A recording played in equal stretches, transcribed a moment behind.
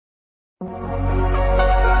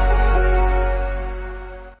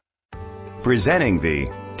Presenting the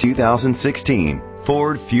 2016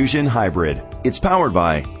 Ford Fusion Hybrid. It's powered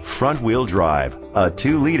by front-wheel drive, a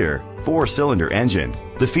 2-liter, 4-cylinder engine.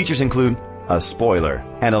 The features include a spoiler,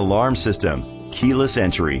 an alarm system, keyless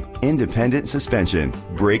entry, independent suspension,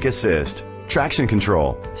 brake assist, traction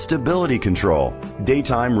control, stability control,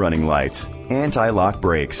 daytime running lights, anti-lock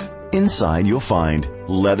brakes. Inside you'll find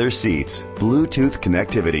leather seats, Bluetooth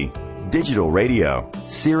connectivity, digital radio,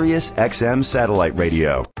 Sirius XM satellite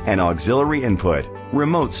radio, an auxiliary input,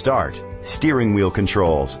 remote start, steering wheel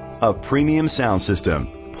controls, a premium sound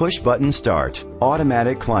system, push button start,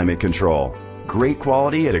 automatic climate control. Great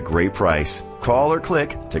quality at a great price. Call or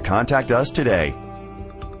click to contact us today.